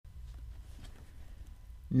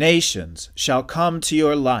Nations shall come to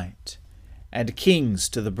your light, and kings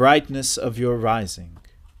to the brightness of your rising.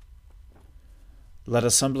 Let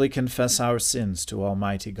us humbly confess our sins to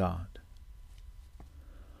Almighty God.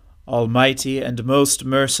 Almighty and most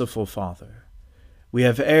merciful Father, we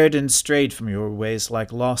have erred and strayed from your ways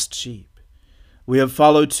like lost sheep. We have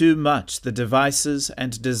followed too much the devices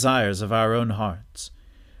and desires of our own hearts.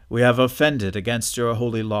 We have offended against your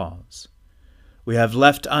holy laws. We have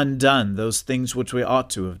left undone those things which we ought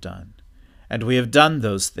to have done, and we have done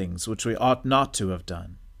those things which we ought not to have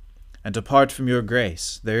done. And apart from your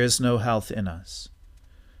grace, there is no health in us.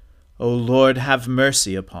 O Lord, have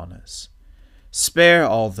mercy upon us. Spare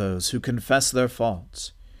all those who confess their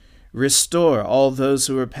faults. Restore all those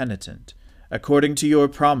who are penitent, according to your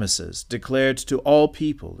promises declared to all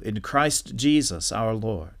people in Christ Jesus our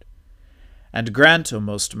Lord. And grant, O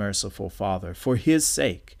most merciful Father, for his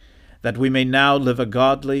sake, that we may now live a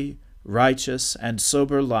godly, righteous, and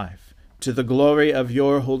sober life, to the glory of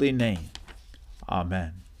your holy name.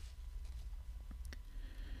 Amen.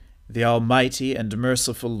 The Almighty and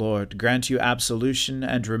merciful Lord grant you absolution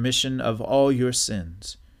and remission of all your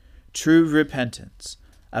sins, true repentance,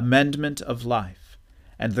 amendment of life,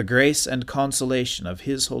 and the grace and consolation of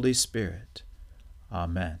his Holy Spirit.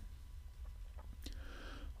 Amen.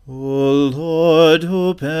 O Lord,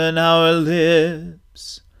 open our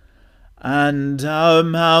lips, and our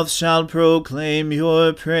mouth shall proclaim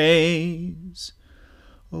your praise.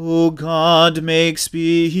 O God, make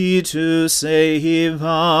speed to save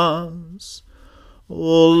us.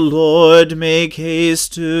 O Lord, make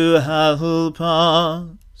haste to help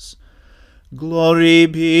us. Glory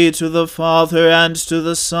be to the Father, and to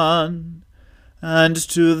the Son, and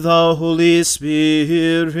to the Holy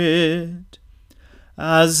Spirit,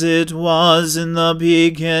 as it was in the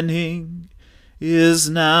beginning, is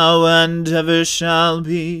now, and ever shall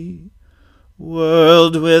be,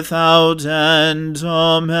 world without end.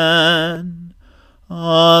 Amen. Alleluia.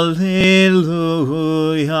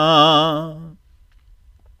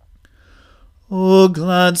 O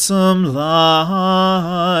gladsome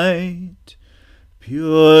light,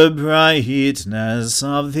 pure brightness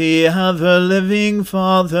of the ever-living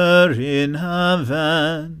Father in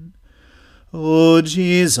heaven, O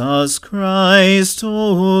Jesus Christ,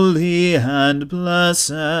 holy and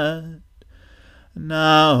blessed,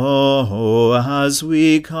 now as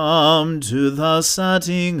we come to the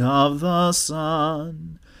setting of the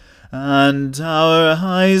sun, and our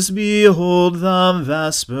eyes behold the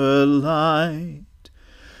vesper light,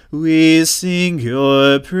 we sing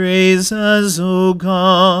your praises, O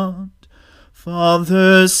God,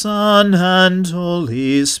 Father, Son, and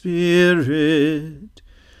Holy Spirit.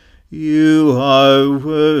 You are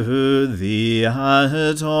worthy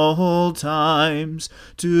at all times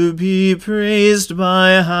to be praised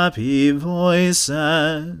by happy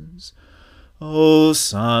voices. O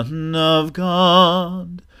Son of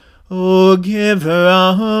God, O Giver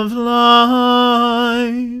of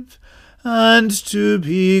life, and to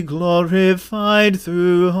be glorified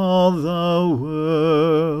through all the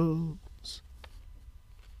world.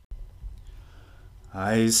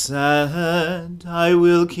 I said, I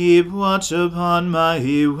will keep watch upon my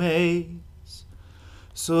ways,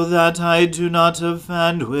 so that I do not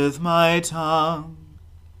offend with my tongue.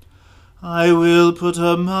 I will put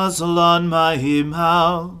a muzzle on my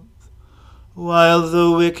mouth, while the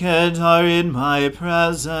wicked are in my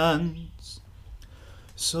presence.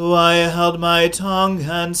 So I held my tongue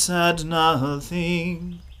and said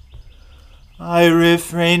nothing. I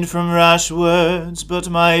refrained from rash words,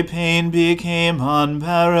 but my pain became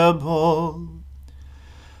unbearable.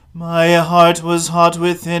 My heart was hot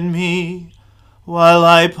within me, while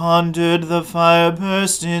I pondered, the fire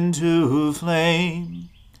burst into flame.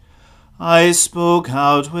 I spoke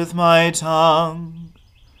out with my tongue.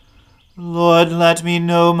 Lord, let me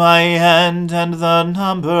know my end and the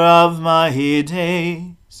number of my days,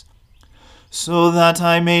 so that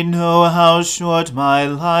I may know how short my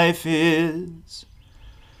life is.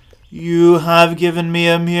 You have given me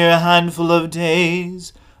a mere handful of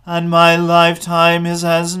days, and my lifetime is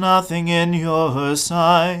as nothing in your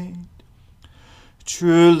sight.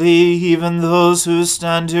 Truly, even those who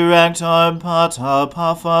stand erect are but a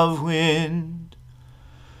puff of wind.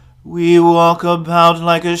 We walk about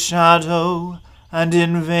like a shadow, and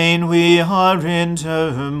in vain we are in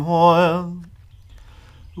turmoil.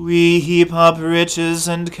 We heap up riches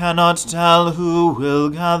and cannot tell who will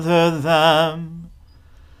gather them.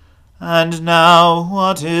 And now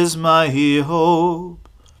what is my hope?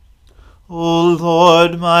 O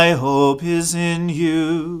Lord, my hope is in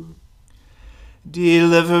you.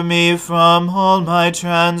 Deliver me from all my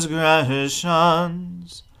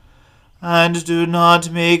transgressions, and do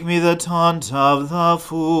not make me the taunt of the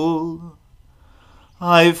fool.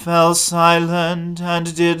 I fell silent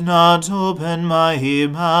and did not open my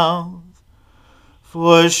mouth,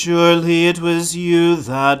 for surely it was you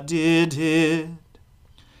that did it.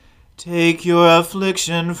 Take your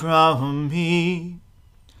affliction from me.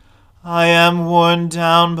 I am worn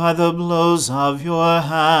down by the blows of your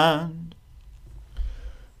hand.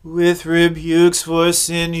 With rebukes for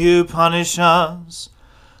sin you punish us.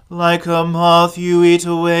 Like a moth you eat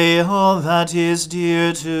away all that is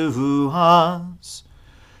dear to us.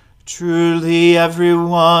 Truly every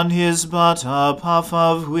one is but a puff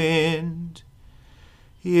of wind.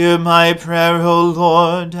 Hear my prayer, O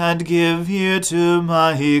Lord, and give ear to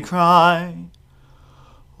my cry.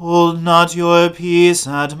 Hold not your peace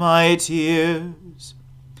at my tears,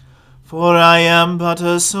 for I am but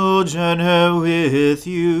a sojourner with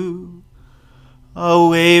you, a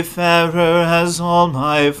wayfarer as all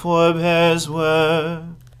my forebears were.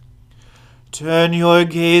 Turn your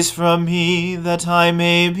gaze from me, that I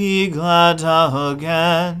may be glad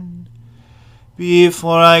again,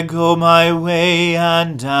 before I go my way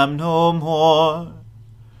and am no more.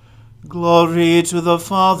 Glory to the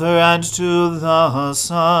Father, and to the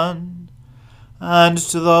Son, and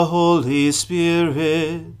to the Holy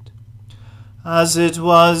Spirit, as it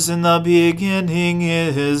was in the beginning,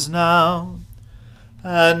 is now,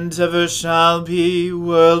 and ever shall be,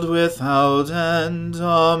 world without end.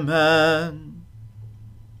 Amen.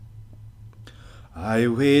 I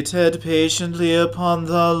waited patiently upon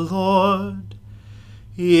the Lord.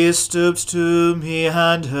 He stooped to me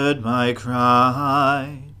and heard my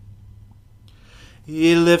cry.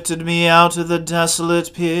 He lifted me out of the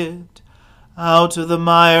desolate pit, out of the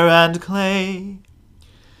mire and clay.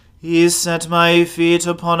 He set my feet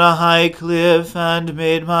upon a high cliff and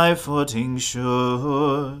made my footing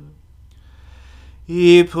sure.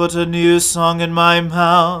 He put a new song in my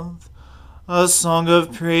mouth, a song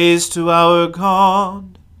of praise to our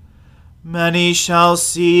God. Many shall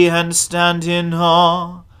see and stand in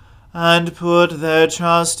awe, and put their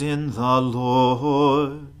trust in the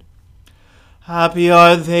Lord. Happy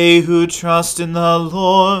are they who trust in the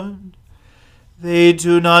Lord. They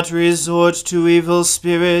do not resort to evil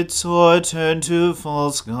spirits or turn to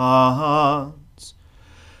false gods.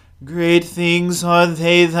 Great things are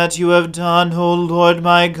they that you have done, O Lord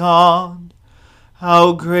my God.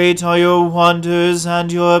 How great are your wonders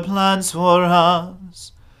and your plans for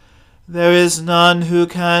us. There is none who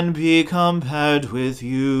can be compared with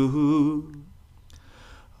you.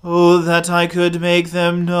 Oh, that I could make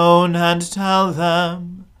them known and tell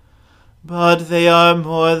them, but they are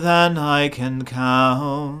more than I can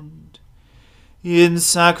count. In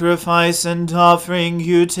sacrifice and offering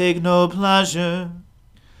you take no pleasure.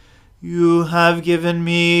 You have given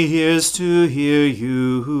me ears to hear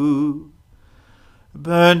you.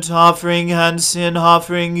 Burnt offering and sin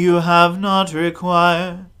offering you have not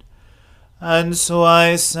required. And so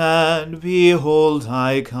I said, Behold,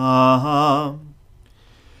 I come.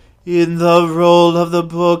 In the roll of the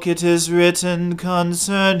book it is written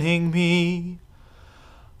concerning me.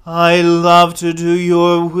 I love to do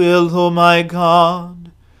your will, O my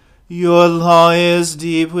God. Your law is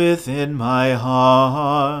deep within my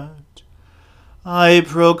heart. I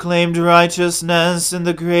proclaimed righteousness in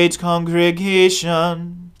the great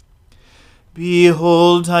congregation.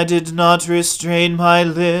 Behold, I did not restrain my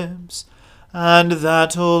lips, and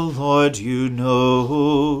that, O Lord, you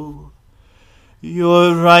know.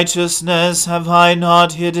 Your righteousness have I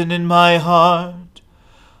not hidden in my heart.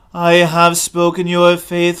 I have spoken your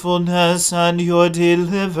faithfulness and your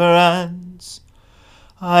deliverance.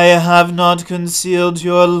 I have not concealed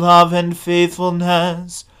your love and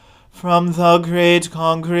faithfulness from the great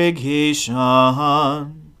congregation.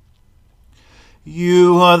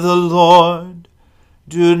 You are the Lord.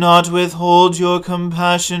 Do not withhold your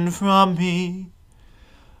compassion from me.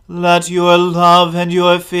 Let your love and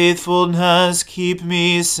your faithfulness keep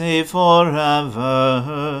me safe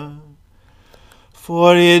forever.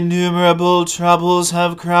 For innumerable troubles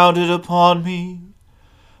have crowded upon me.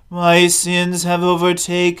 My sins have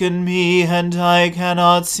overtaken me, and I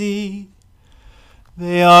cannot see.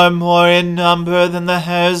 They are more in number than the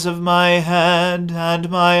hairs of my head, and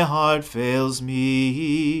my heart fails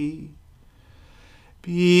me.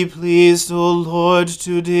 Be pleased, O Lord,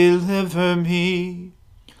 to deliver me.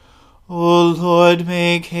 O Lord,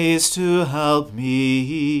 make haste to help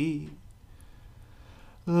me.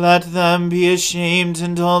 Let them be ashamed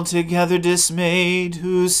and altogether dismayed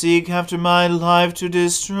who seek after my life to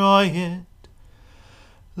destroy it.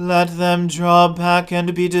 Let them draw back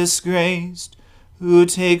and be disgraced who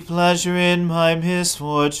take pleasure in my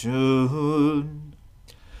misfortune.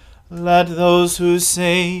 Let those who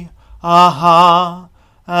say, Aha,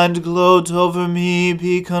 and gloat over me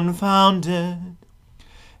be confounded,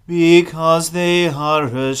 because they are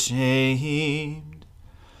ashamed.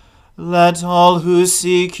 Let all who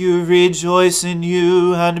seek you rejoice in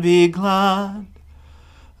you and be glad.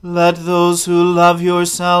 Let those who love your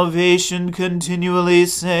salvation continually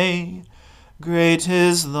say, Great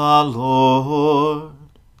is the Lord.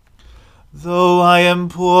 Though I am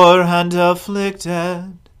poor and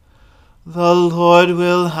afflicted, the Lord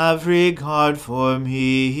will have regard for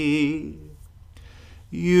me.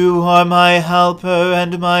 You are my helper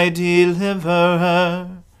and my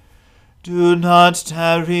deliverer. Do not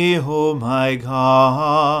tarry, O my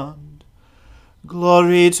God.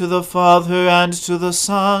 Glory to the Father and to the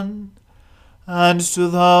Son and to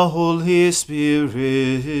the Holy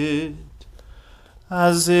Spirit,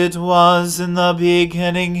 as it was in the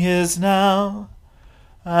beginning, is now,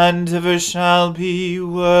 and ever shall be,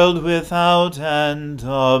 world without end.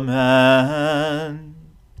 Amen.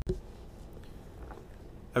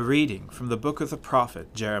 A reading from the book of the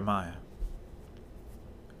prophet Jeremiah.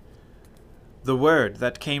 The word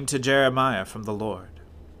that came to Jeremiah from the Lord.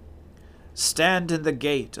 Stand in the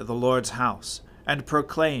gate of the Lord's house, and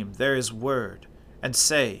proclaim there is word, and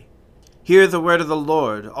say, Hear the word of the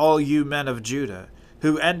Lord, all you men of Judah,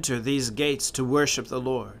 who enter these gates to worship the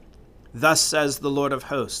Lord. Thus says the Lord of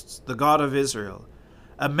hosts, the God of Israel,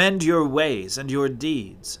 Amend your ways and your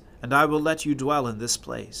deeds, and I will let you dwell in this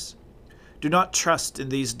place. Do not trust in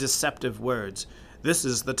these deceptive words. This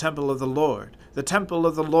is the temple of the Lord, the temple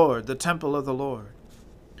of the Lord, the temple of the Lord.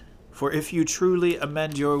 For if you truly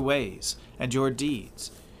amend your ways and your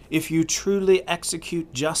deeds, if you truly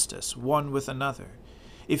execute justice one with another,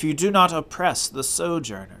 if you do not oppress the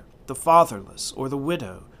sojourner, the fatherless, or the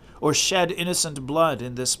widow, or shed innocent blood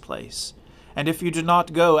in this place, and if you do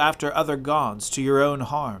not go after other gods to your own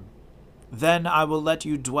harm, then I will let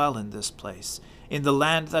you dwell in this place, in the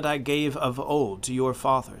land that I gave of old to your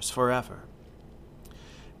fathers forever.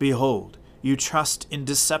 Behold, you trust in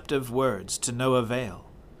deceptive words to no avail.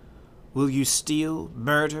 Will you steal,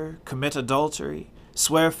 murder, commit adultery,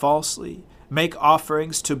 swear falsely, make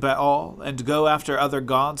offerings to Baal, and go after other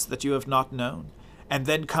gods that you have not known, and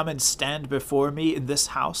then come and stand before me in this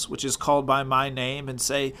house which is called by my name, and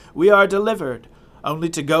say, We are delivered, only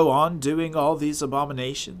to go on doing all these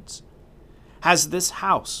abominations? Has this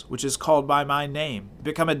house, which is called by my name,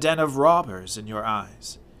 become a den of robbers in your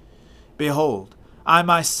eyes? Behold, I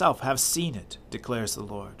myself have seen it, declares the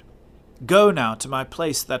Lord. Go now to my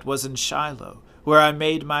place that was in Shiloh, where I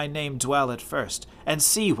made my name dwell at first, and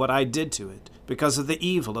see what I did to it, because of the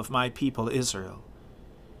evil of my people Israel.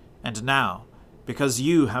 And now, because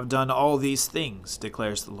you have done all these things,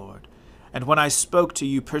 declares the Lord, and when I spoke to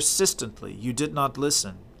you persistently, you did not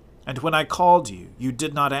listen, and when I called you, you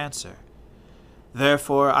did not answer.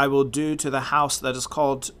 Therefore I will do to the house that is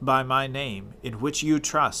called by my name, in which you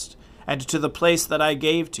trust, and to the place that I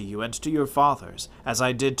gave to you and to your fathers, as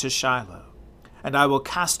I did to Shiloh. And I will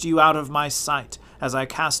cast you out of my sight, as I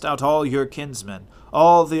cast out all your kinsmen,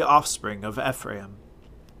 all the offspring of Ephraim.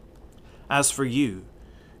 As for you,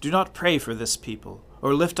 do not pray for this people,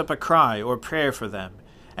 or lift up a cry or prayer for them,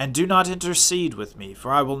 and do not intercede with me,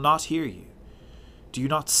 for I will not hear you. Do you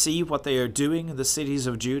not see what they are doing in the cities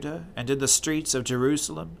of Judah and in the streets of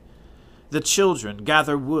Jerusalem? The children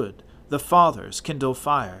gather wood, the fathers kindle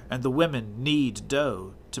fire, and the women knead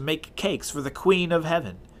dough to make cakes for the Queen of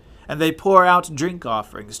Heaven, and they pour out drink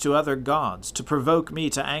offerings to other gods to provoke me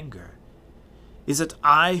to anger. Is it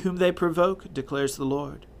I whom they provoke, declares the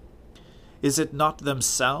Lord? Is it not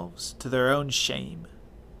themselves to their own shame?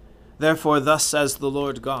 Therefore thus says the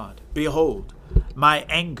Lord God, Behold, my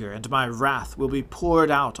anger and my wrath will be poured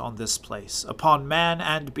out on this place, upon man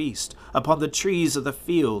and beast, upon the trees of the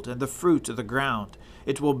field and the fruit of the ground.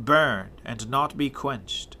 It will burn and not be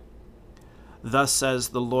quenched. Thus says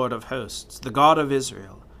the Lord of hosts, the God of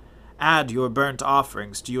Israel, Add your burnt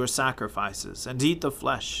offerings to your sacrifices, and eat the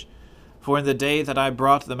flesh. For in the day that I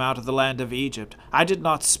brought them out of the land of Egypt, I did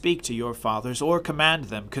not speak to your fathers or command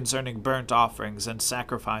them concerning burnt offerings and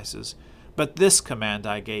sacrifices, but this command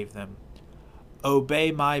I gave them,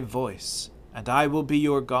 Obey my voice, and I will be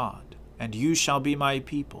your God, and you shall be my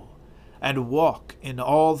people, and walk in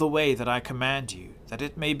all the way that I command you, that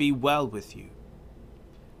it may be well with you.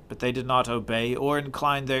 But they did not obey or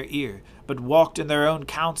incline their ear, but walked in their own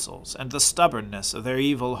counsels and the stubbornness of their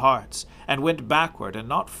evil hearts, and went backward and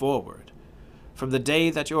not forward. From the day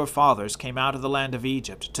that your fathers came out of the land of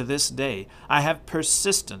Egypt to this day, I have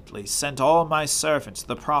persistently sent all my servants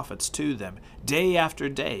the prophets to them, day after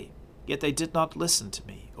day. Yet they did not listen to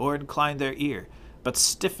me, or incline their ear, but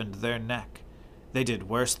stiffened their neck. They did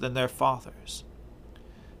worse than their fathers.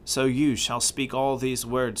 So you shall speak all these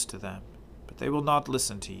words to them, but they will not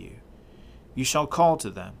listen to you. You shall call to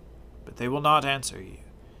them, but they will not answer you.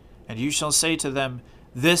 And you shall say to them,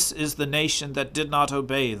 This is the nation that did not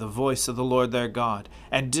obey the voice of the Lord their God,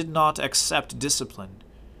 and did not accept discipline.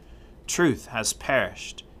 Truth has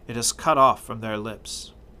perished, it is cut off from their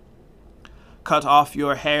lips. Cut off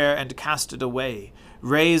your hair and cast it away.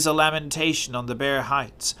 Raise a lamentation on the bare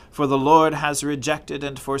heights, for the Lord has rejected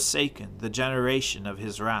and forsaken the generation of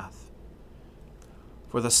his wrath.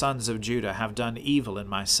 For the sons of Judah have done evil in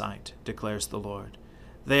my sight, declares the Lord.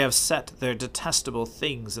 They have set their detestable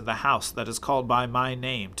things in the house that is called by my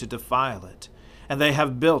name to defile it, and they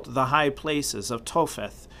have built the high places of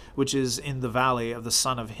Topheth, which is in the valley of the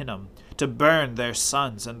son of Hinnom, to burn their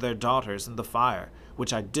sons and their daughters in the fire,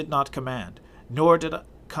 which I did not command, nor did it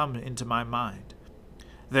come into my mind.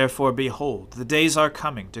 Therefore, behold, the days are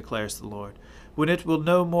coming, declares the Lord, when it will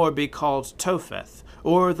no more be called Topheth,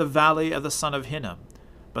 or the valley of the son of Hinnom,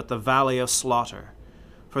 but the valley of slaughter.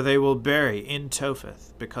 For they will bury in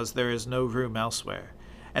Topheth, because there is no room elsewhere.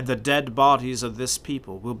 And the dead bodies of this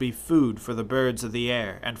people will be food for the birds of the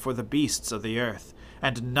air, and for the beasts of the earth,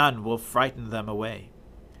 and none will frighten them away.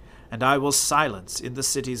 And I will silence in the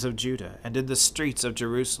cities of Judah, and in the streets of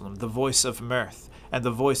Jerusalem, the voice of mirth, and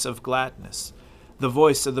the voice of gladness, the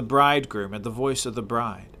voice of the bridegroom, and the voice of the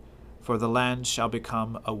bride, for the land shall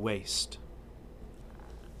become a waste.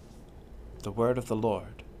 The word of the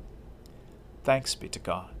Lord. Thanks be to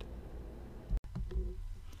God.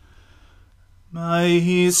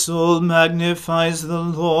 My soul magnifies the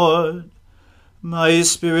Lord. My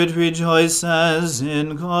spirit rejoices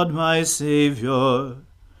in God my Saviour.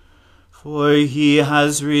 For he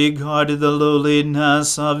has regarded the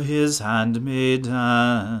lowliness of his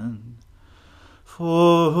handmaiden.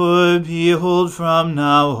 For behold, from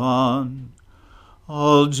now on,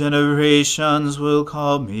 all generations will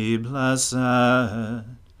call me blessed.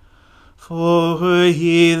 For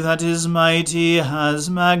he that is mighty has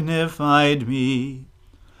magnified me,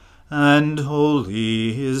 and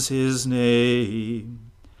holy is his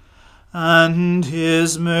name. And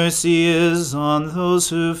his mercy is on those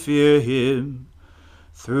who fear him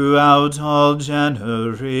throughout all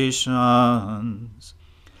generations.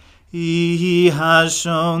 He has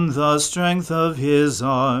shown the strength of his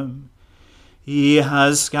arm. He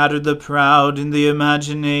has scattered the proud in the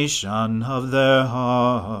imagination of their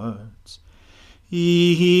hearts.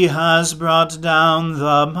 He has brought down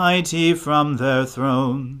the mighty from their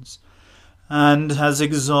thrones, and has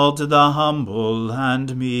exalted the humble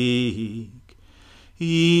and meek.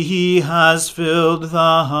 He has filled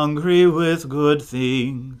the hungry with good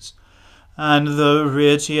things, and the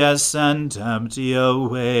rich he has sent empty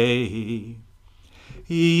away.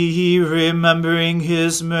 He, remembering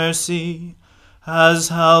his mercy, has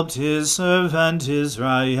helped his servant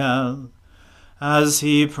Israel, as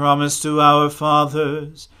he promised to our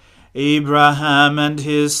fathers, Abraham and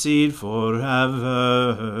his seed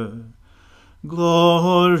forever.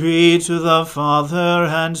 Glory to the Father,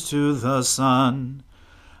 and to the Son,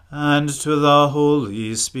 and to the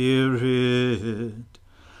Holy Spirit,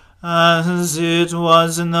 as it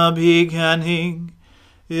was in the beginning,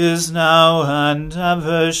 is now, and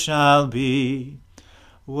ever shall be,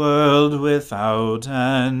 world without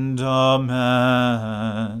end.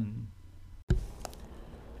 Amen.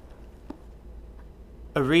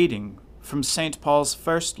 A reading from St. Paul's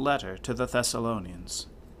first letter to the Thessalonians.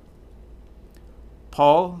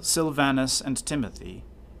 Paul, Silvanus, and Timothy,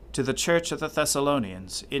 to the church of the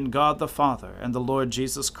Thessalonians, in God the Father and the Lord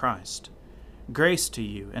Jesus Christ, grace to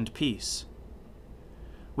you and peace.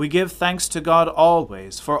 We give thanks to God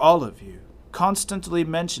always for all of you, constantly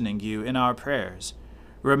mentioning you in our prayers,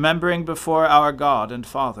 remembering before our God and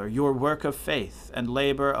Father your work of faith and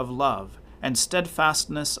labor of love and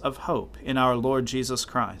steadfastness of hope in our Lord Jesus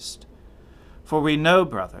Christ. For we know,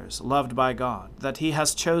 brothers, loved by God, that he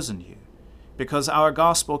has chosen you, because our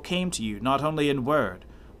gospel came to you not only in word,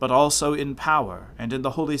 but also in power and in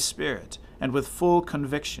the Holy Spirit, and with full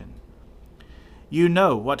conviction. You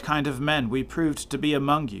know what kind of men we proved to be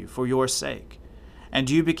among you for your sake, and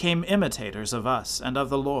you became imitators of us and of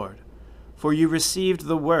the Lord, for you received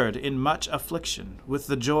the word in much affliction with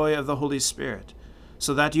the joy of the Holy Spirit,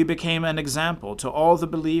 so that you became an example to all the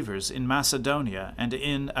believers in Macedonia and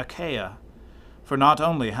in Achaia. For not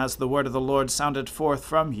only has the word of the Lord sounded forth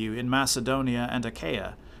from you in Macedonia and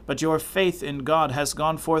Achaia, but your faith in God has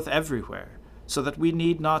gone forth everywhere, so that we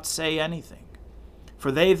need not say anything.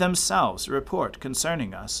 For they themselves report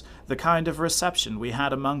concerning us the kind of reception we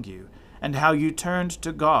had among you, and how you turned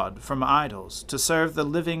to God from idols to serve the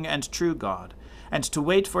living and true God, and to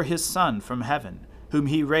wait for his Son from heaven, whom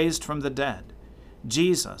he raised from the dead,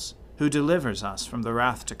 Jesus, who delivers us from the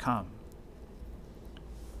wrath to come.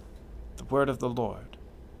 The word of the Lord.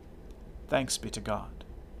 Thanks be to God.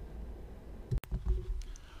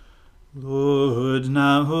 Lord,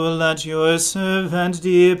 now let your servant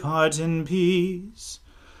depart in peace,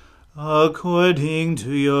 according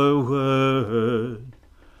to your word.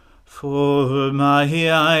 For my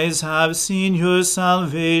eyes have seen your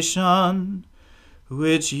salvation,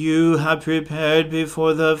 which you have prepared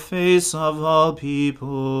before the face of all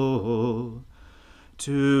people,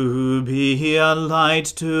 to be a light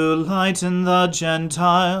to lighten the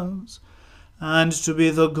Gentiles, and to be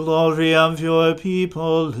the glory of your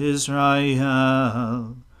people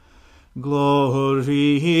Israel.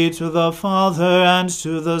 Glory to the Father, and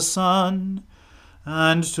to the Son,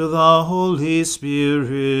 and to the Holy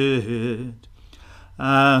Spirit,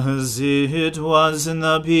 as it was in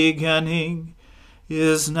the beginning,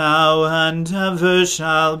 is now, and ever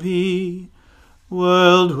shall be,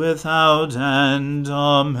 world without end.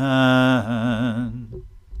 Amen.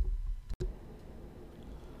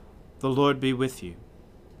 The Lord be with you.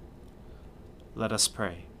 Let us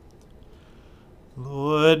pray.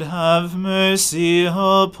 Lord, have mercy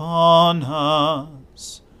upon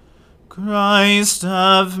us. Christ,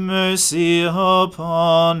 have mercy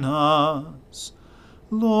upon us.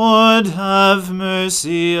 Lord, have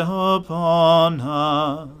mercy upon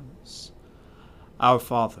us. Our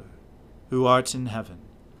Father, who art in heaven,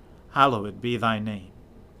 hallowed be thy name.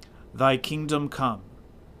 Thy kingdom come,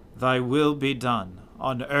 thy will be done,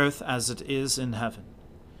 on earth as it is in heaven.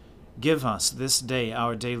 Give us this day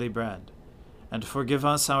our daily bread, and forgive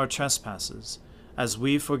us our trespasses, as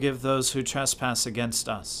we forgive those who trespass against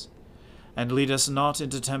us. And lead us not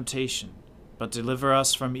into temptation, but deliver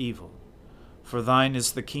us from evil. For thine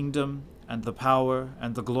is the kingdom, and the power,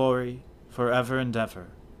 and the glory, forever and ever.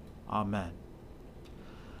 Amen.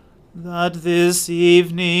 That this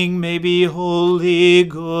evening may be holy,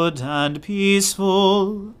 good, and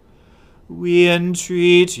peaceful, we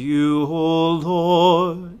entreat you, O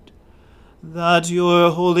Lord, that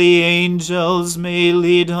your holy angels may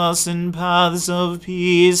lead us in paths of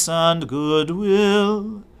peace and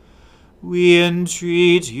goodwill. We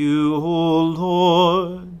entreat you, O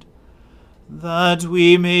Lord, that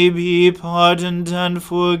we may be pardoned and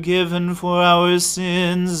forgiven for our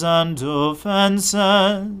sins and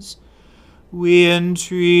offenses. We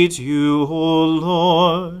entreat you, O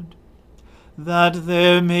Lord, that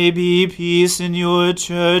there may be peace in your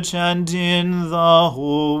church and in the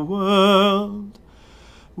whole world.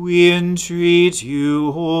 We entreat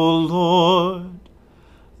you, O Lord,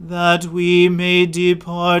 that we may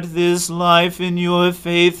depart this life in your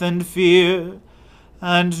faith and fear,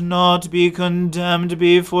 and not be condemned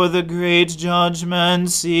before the great judgment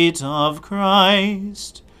seat of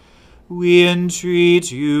Christ. We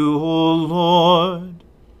entreat you, O Lord,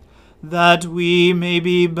 that we may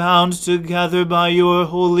be bound together by your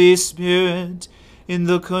Holy Spirit in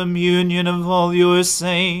the communion of all your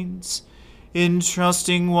saints,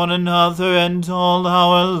 entrusting one another and all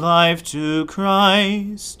our life to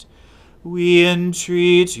Christ. We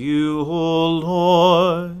entreat you, O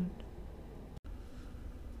Lord.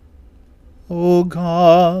 O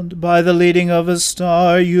God, by the leading of a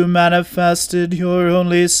star you manifested your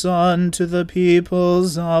only Son to the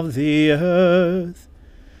peoples of the earth.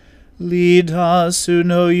 Lead us who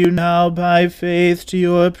know you now by faith to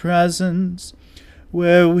your presence,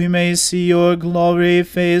 where we may see your glory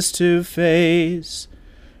face to face.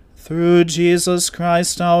 Through Jesus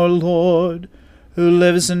Christ our Lord, who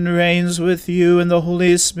lives and reigns with you in the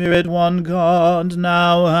Holy Spirit, one God,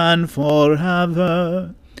 now and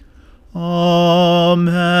forever.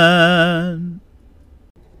 Amen.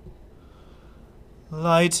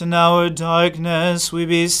 Lighten our darkness, we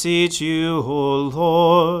beseech you, O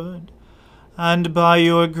Lord, and by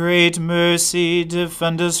your great mercy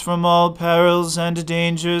defend us from all perils and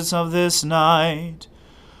dangers of this night,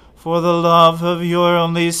 for the love of your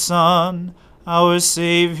only Son, our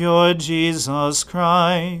Saviour, Jesus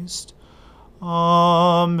Christ.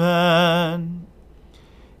 Amen.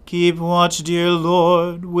 Keep watch, dear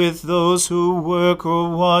Lord, with those who work or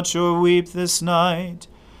watch or weep this night,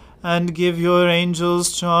 and give your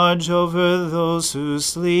angels charge over those who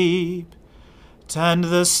sleep. Tend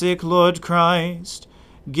the sick, Lord Christ.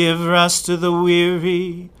 Give rest to the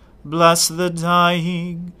weary. Bless the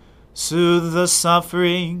dying. Soothe the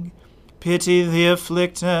suffering. Pity the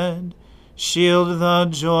afflicted. Shield the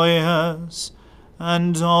joyous.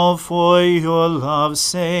 And all for your love's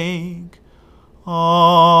sake.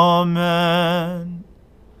 Amen.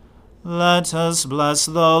 Let us bless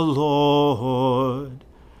the Lord.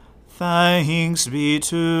 Thanks be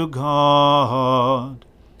to God.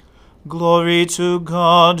 Glory to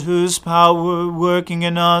God, whose power working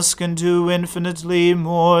in us can do infinitely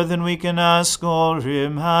more than we can ask or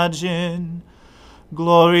imagine.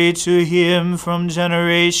 Glory to him from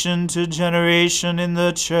generation to generation in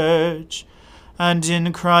the church, and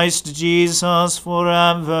in Christ Jesus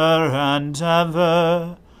forever and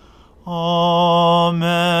ever. Amen.